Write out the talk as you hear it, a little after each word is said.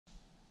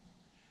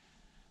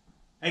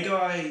Hey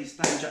guys,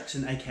 Dan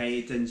Jackson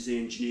aka Den's the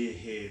Engineer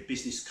here,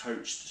 business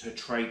coach to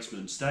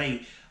tradesmen.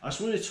 Today I just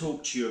want to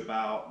talk to you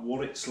about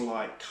what it's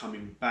like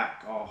coming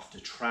back after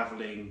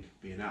travelling,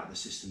 being out of the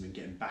system and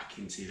getting back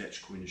into the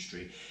electrical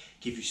industry,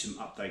 give you some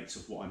updates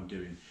of what I'm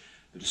doing.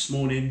 But this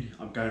morning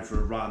I'm going for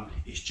a run,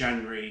 it's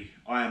January,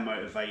 I am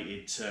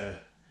motivated to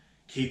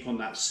keep on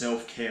that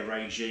self-care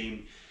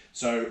regime.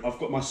 So I've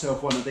got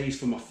myself one of these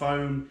for my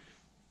phone,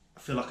 I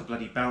feel like a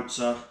bloody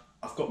bouncer,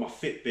 I've got my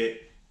Fitbit,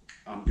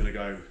 I'm going to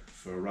go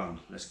for a run.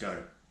 Let's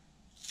go.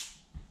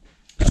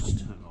 Just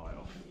turn the light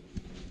off.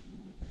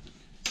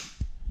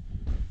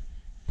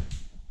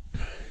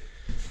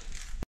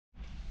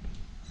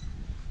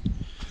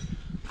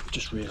 I've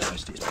just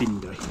realised it's bin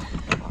day.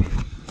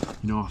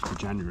 You know, after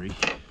January,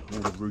 all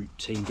the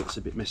routine gets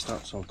a bit messed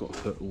up, so I've got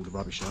to put all the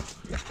rubbish out.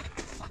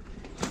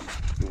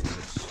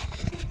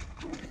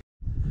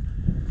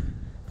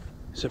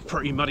 It's a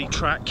pretty muddy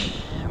track,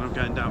 and I'm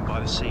going down by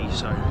the sea,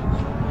 so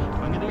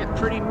I'm going to get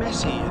pretty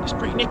messy, and it's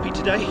pretty nippy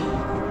today.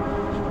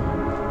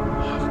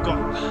 I've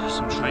got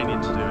some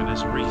training to do and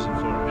there's a reason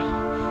for it,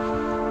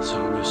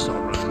 so I'm going to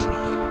start running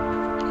now.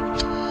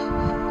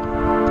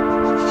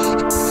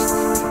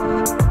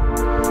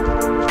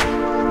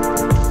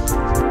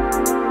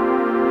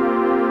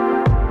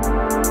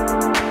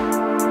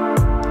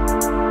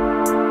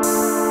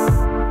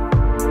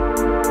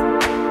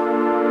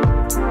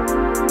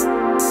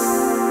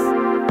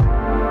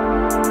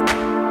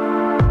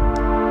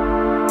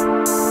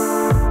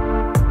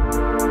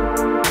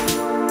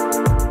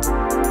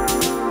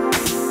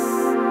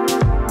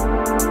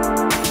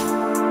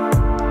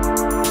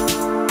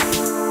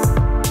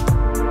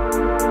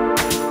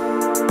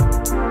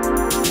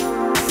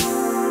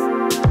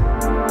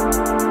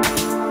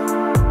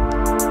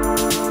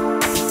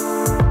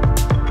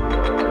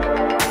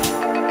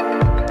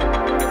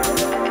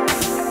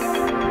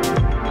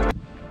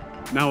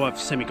 Now I've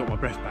got my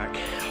breath back,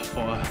 I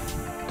thought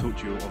I'd talk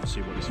to you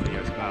obviously what this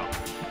video is about.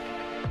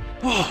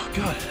 Oh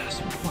god,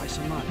 that's quite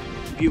some light.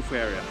 Beautiful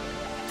area.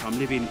 So I'm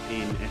living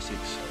in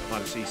Essex by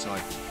the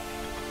seaside.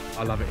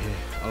 I love it here,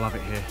 I love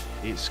it here.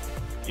 It's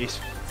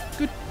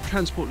good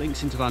transport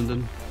links into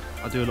London.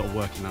 I do a lot of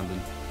work in London.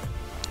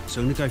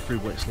 So I'm going to go through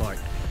what it's like.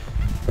 So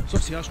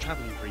obviously I was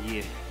travelling for a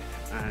year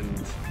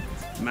and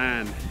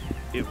man,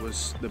 it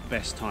was the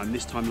best time.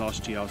 This time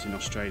last year I was in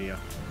Australia.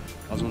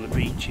 I was on the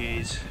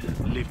beaches,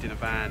 lived in a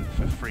van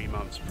for 3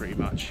 months pretty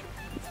much,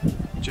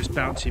 just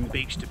bouncing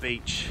beach to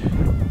beach.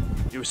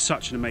 It was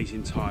such an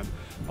amazing time.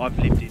 I've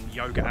lived in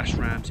yoga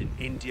ashrams in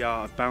India,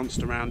 I've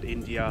bounced around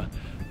India,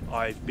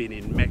 I've been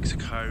in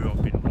Mexico,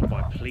 I've been robbed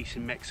by police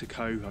in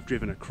Mexico, I've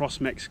driven across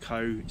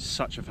Mexico, it's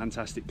such a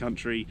fantastic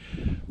country.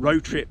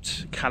 Road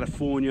tripped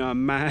California,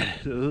 man,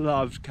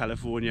 loved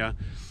California.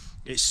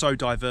 It's so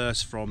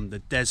diverse, from the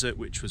desert,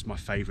 which was my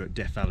favourite,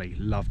 Death Valley,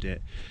 loved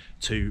it,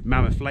 to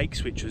Mammoth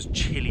Lakes, which was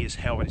chilly as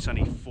hell, and it's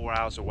only 4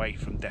 hours away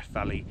from Death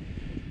Valley.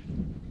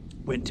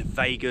 Went to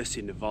Vegas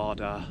in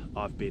Nevada,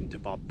 I've been to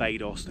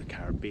Barbados, the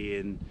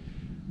Caribbean.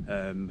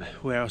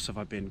 Where else have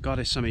I been? God,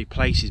 there's so many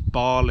places.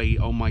 Bali,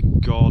 oh my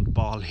god,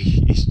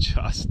 Bali is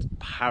just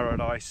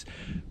paradise.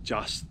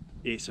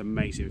 It's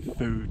amazing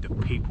food, the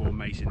people are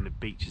amazing, the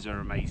beaches are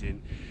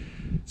amazing.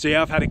 So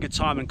yeah, I've had a good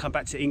time and come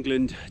back to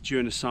England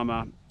during the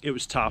summer. It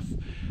was tough,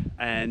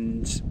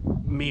 and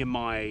me and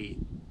my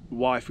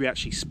wife, we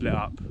actually split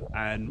up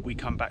and we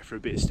come back for a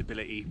bit of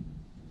stability,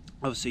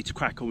 obviously to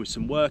crack on with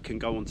some work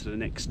and go on to the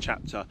next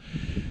chapter.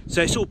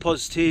 So it's all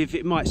positive.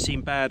 It might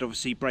seem bad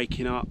obviously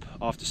breaking up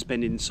after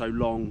spending so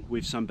long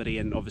with somebody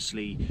and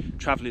obviously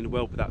traveling the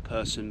world with that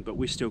person, but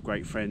we're still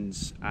great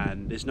friends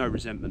and there's no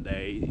resentment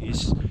there.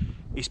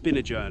 It's been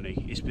a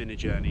journey, it's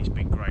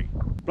been great.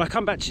 But I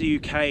come back to the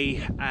UK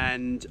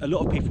and a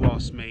lot of people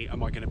ask me,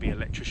 am I going to be an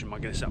electrician, am I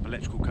going to set up an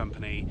electrical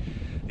company?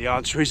 The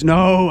answer is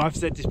no. I've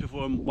said this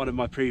before in one of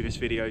my previous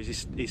videos,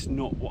 it's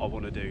not what I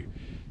want to do.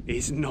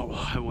 It's not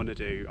what I want to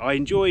do. I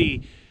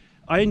enjoy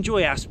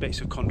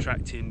aspects of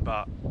contracting,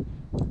 but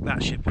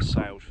that ship has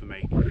sailed for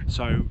me.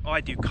 So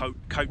I do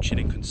coaching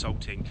and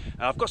consulting.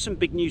 I've got some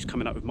big news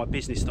coming up with my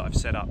business that I've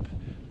set up,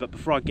 but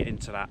before I get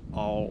into that,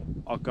 I'll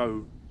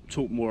go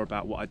talk more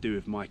about what I do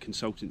with my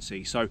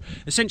consultancy. So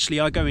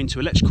essentially I go into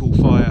electrical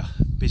fire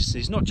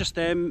businesses, not just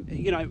them,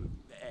 you know,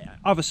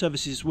 other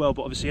services as well,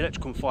 but obviously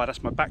electrical and fire,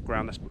 that's my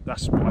background,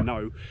 that's what I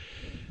know.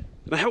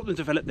 And I help them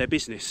develop their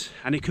business,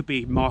 and it could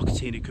be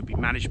marketing, it could be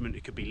management,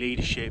 it could be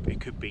leadership, it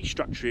could be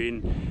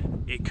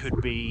structuring, it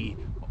could be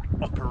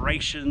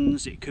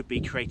operations, it could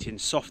be creating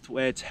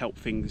software to help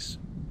things,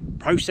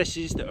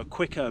 processes that are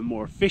quicker and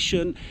more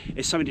efficient.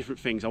 It's so many different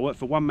things. I work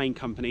for one main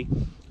company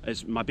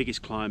as my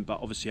biggest client, but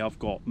obviously I've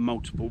got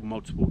multiple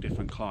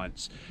different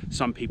clients.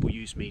 Some people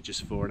use me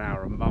just for an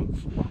hour a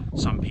month,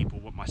 some people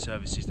want my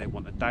services, they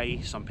want a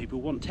day, some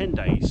people want 10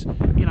 days,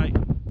 you know.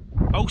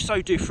 I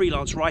also do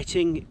freelance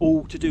writing,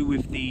 all to do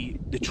with the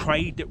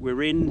trade that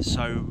we're in,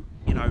 so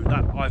you know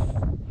that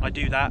I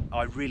do that.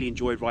 I really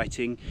enjoy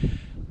writing.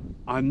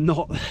 I'm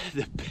not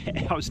the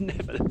best, I was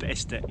never the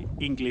best at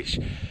English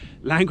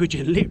language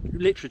and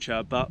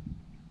literature, but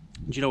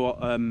do you know what,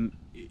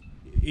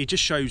 it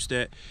just shows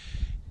that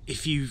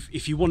if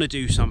you want to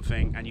do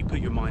something and you put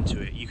your mind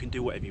to it, you can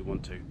do whatever you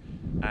want to.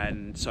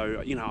 And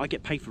so, you know, I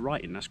get paid for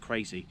writing. That's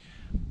crazy.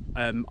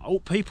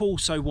 People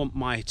also want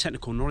my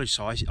technical knowledge,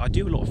 so I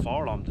do a lot of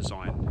fire alarm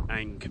design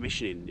and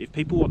commissioning. If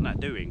people want that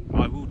doing,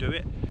 I will do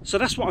it. So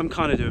that's what I'm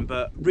kind of doing,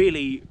 but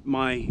really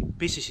my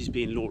business is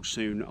being launched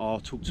soon. I'll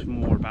talk to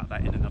more about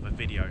that in another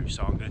video,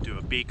 so I'm going to do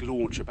a big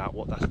launch about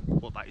what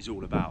that is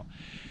all about.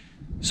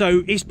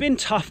 So it's been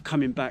tough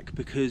coming back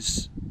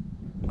because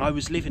I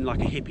was living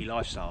like a hippie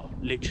lifestyle,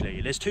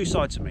 literally. There's two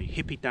sides of me,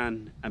 hippie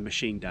Dan and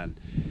machine Dan.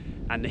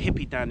 And the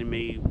hippie Dan in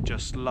me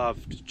just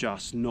loved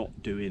just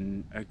not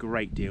doing a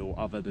great deal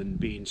other than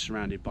being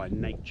surrounded by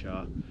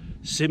nature,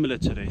 similar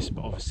to this,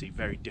 but obviously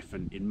very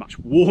different in much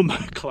warmer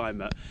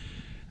climate,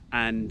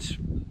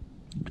 and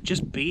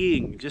just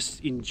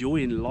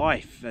enjoying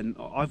life. And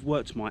I've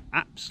worked my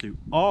absolute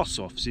arse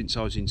off since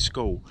I was in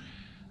school,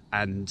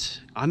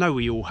 and I know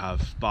we all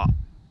have, but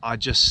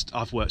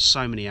I've worked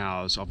so many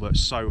hours, I've worked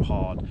so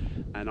hard,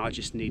 and I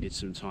just needed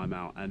some time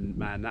out. And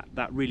man,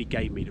 that really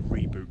gave me the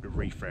reboot, the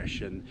refresh.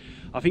 And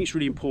I think it's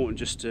really important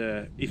just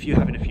to, if you're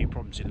having a few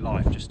problems in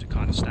life, just to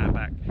kind of stand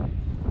back.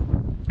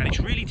 And it's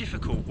really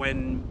difficult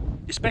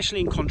when, especially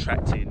in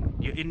contracting,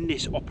 you're in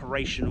this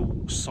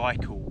operational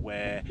cycle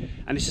where,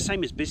 and it's the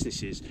same as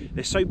businesses,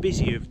 they're so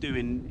busy of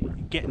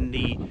getting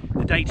the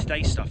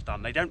day-to-day stuff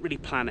done, they don't really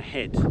plan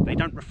ahead. They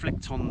don't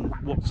reflect on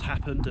what's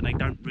happened, and they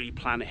don't really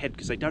plan ahead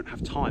because they don't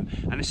have time.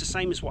 And it's the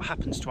same as what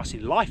happens to us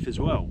in life as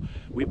well.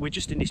 We're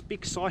just in this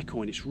big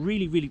cycle, and it's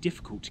really, really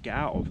difficult to get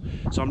out of.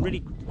 So I'm really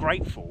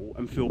grateful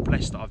and feel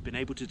blessed that I've been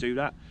able to do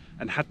that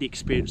and had the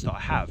experience that I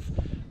have.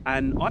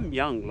 And I'm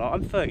young, like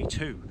I'm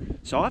 32,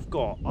 so I've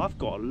got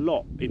a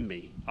lot in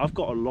me. I've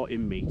got a lot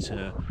in me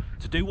to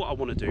do what I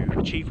want to do,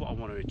 achieve what I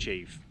want to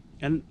achieve.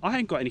 And I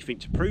ain't got anything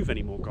to prove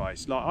anymore,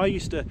 guys. Like it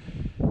used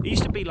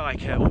to be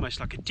like almost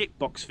like a tick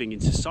box thing in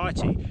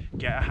society.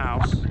 Get a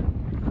house,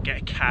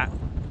 get a cat,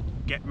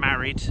 get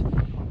married,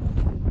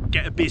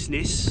 get a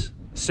business,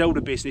 sell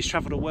the business,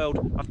 travel the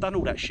world. I've done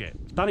all that shit.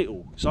 I've done it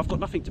all. So I've got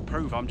nothing to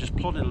prove. I'm just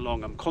plodding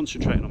along. I'm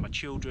concentrating on my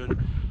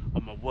children,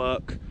 on my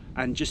work,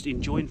 and just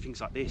enjoying things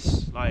like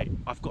this. Like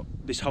I've got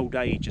this whole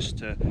day just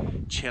to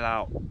chill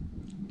out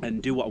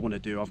and do what I want to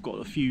do. I've got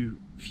a few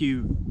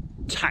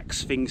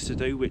tax things to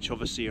do, which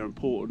obviously are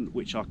important,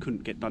 which I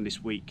couldn't get done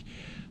this week.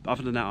 But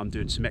other than that, I'm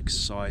doing some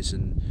exercise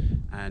and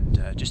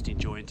just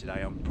enjoying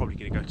today. I'm probably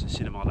going to go to the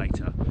cinema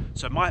later.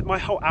 So my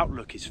whole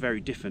outlook is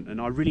very different,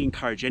 and I really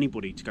encourage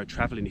anybody to go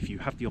travelling if you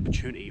have the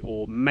opportunity,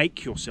 or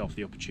make yourself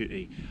the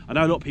opportunity. I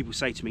know a lot of people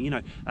say to me, you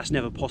know, that's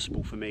never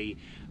possible for me.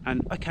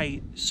 And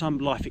okay, some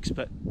life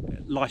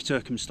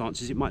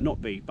circumstances it might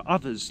not be, but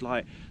others,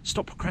 like,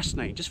 stop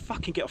procrastinating, just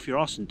fucking get off your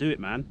ass and do it,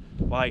 man.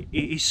 Like,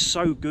 it is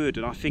so good.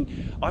 And I think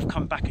I've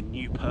come back a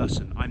new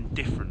person. I'm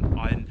different.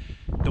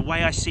 The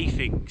way I see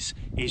things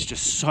is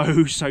just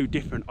so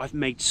different. I've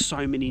made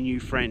so many new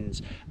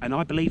friends, and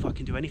I believe I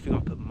can do anything I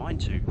put my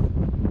mind to.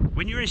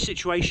 When you're in a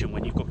situation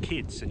when you've got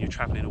kids and you're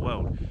traveling the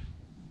world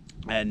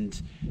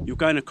and you're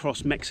going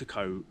across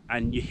Mexico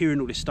and you're hearing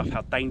all this stuff,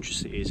 how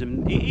dangerous it is,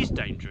 and it is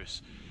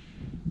dangerous,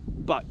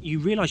 but you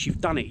realise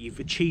you've done it, you've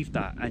achieved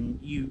that, and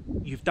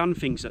you've done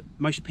things that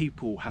most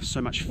people have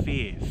so much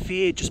fear.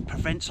 Fear just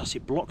prevents us,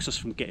 it blocks us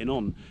from getting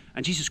on.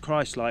 And Jesus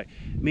Christ, like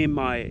me and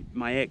my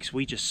ex,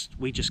 we just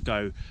want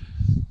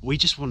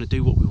to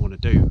do what we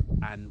want to do,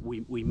 and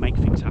we make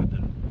things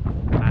happen.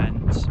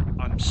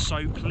 And I'm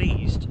so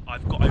pleased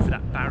I've got over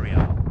that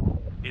barrier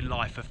in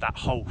life of that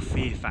whole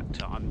fear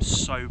factor. I'm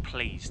so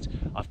pleased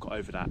I've got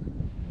over that.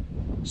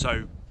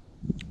 So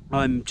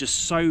I'm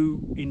just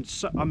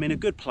I'm in a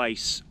good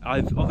place.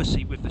 I've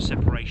obviously, with the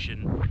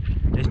separation,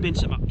 there's been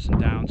some ups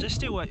and downs. There's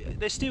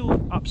still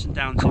ups and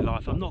downs in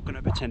life. I'm not going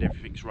to pretend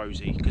everything's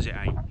rosy, because it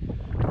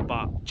ain't.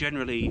 But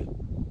generally,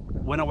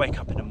 when I wake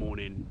up in the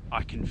morning,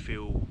 I can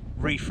feel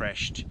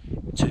refreshed.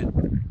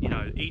 You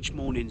know, each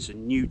morning's a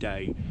new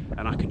day,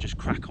 and I can just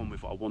crack on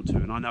with what I want to,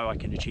 and I know I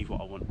can achieve what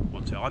I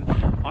want to.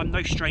 I'm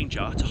no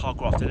stranger to hard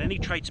graft, and any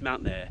tradesman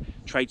out there,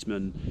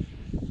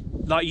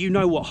 like, you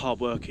know what hard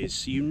work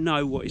is, you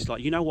know what it's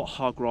like, you know what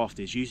hard graft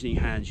is, using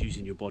your hands,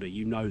 using your body,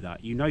 you know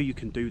that, you know you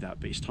can do that.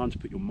 But it's time to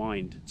put your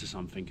mind to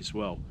something as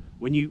well.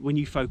 When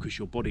you focus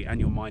your body and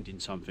your mind in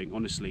something,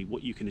 honestly,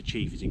 what you can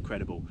achieve is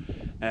incredible.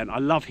 And I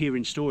love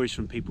hearing stories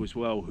from people as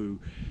well who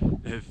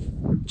have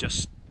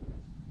just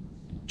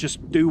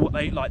do what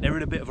they like. They're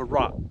in a bit of a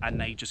rut, and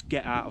they just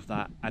get out of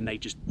that, and they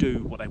just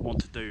do what they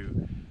want to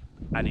do,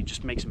 and it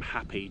just makes them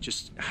happy.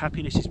 Just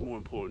happiness is more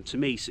important to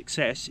me.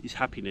 Success is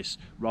happiness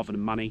rather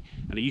than money,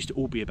 and it used to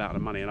all be about the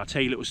money. And I'll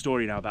tell you a little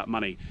story now about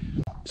money.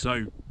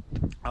 So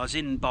I was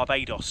in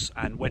Barbados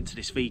and went to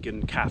this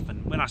vegan cafe,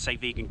 and when I say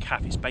vegan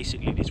cafe, it's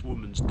basically this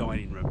woman's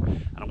dining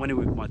room. And I went in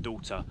with my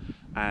daughter,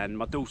 and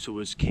my daughter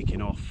was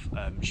kicking off.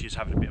 She was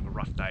having a bit of a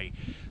rough day,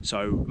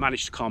 so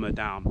managed to calm her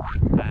down.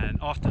 And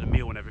after the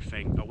meal and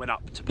everything, I went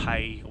up to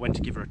pay. I went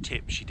to give her a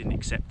tip. She didn't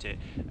accept it,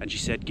 and she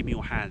said, "Give me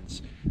your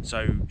hands."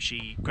 So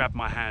she grabbed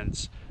my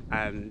hands,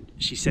 and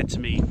she said to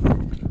me,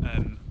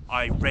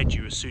 I read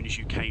you as soon as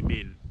you came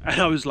in. And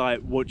I was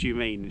like, what do you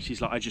mean? And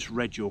she's like, I just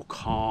read your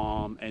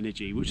calm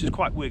energy, which is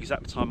quite weird because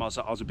at the time I was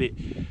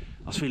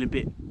feeling a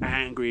bit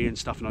angry and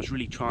stuff, and I was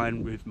really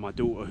trying with my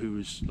daughter who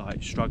was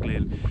like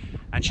struggling.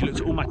 And she looked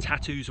at all my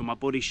tattoos on my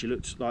body. She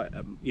looked like,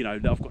 you know,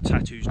 I've got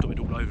tattoos dotted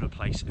all over the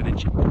place. And then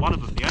one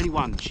of them, the only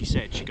one, she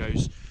said, she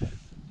goes,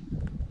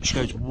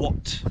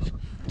 what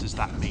does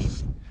that mean?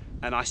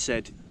 And I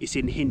said, it's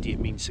in Hindi, it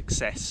means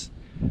success.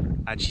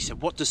 And she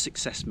said, what does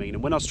success mean?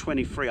 And when I was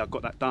 23, I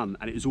got that done,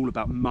 and it was all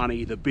about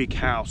money, the big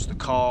house, the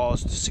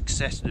cars, the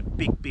success, the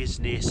big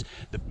business,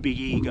 the big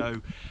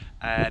ego.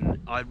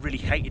 And I really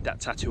hated that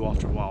tattoo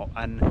after a while,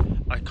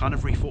 and I kind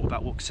of rethought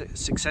about what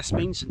success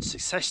means. And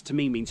success to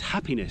me means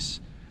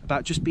happiness,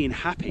 about just being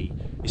happy.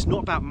 It's not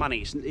about money,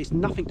 it's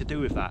nothing to do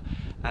with that.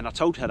 And I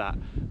told her that,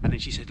 and then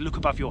she said, look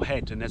above your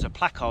head, and there's a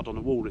placard on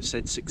the wall that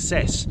said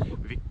success,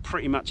 with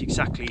pretty much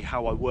exactly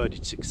how I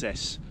worded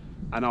success.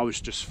 And I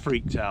was just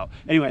freaked out.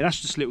 Anyway,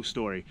 that's just a little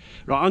story.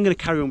 Right, I'm going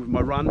to carry on with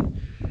my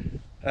run,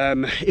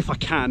 if I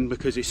can,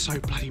 because it's so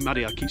bloody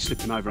muddy. I keep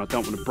slipping over. I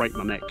don't want to break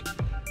my neck.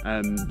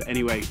 But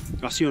anyway,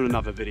 I'll see you on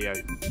another video.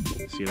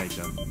 See you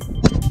later.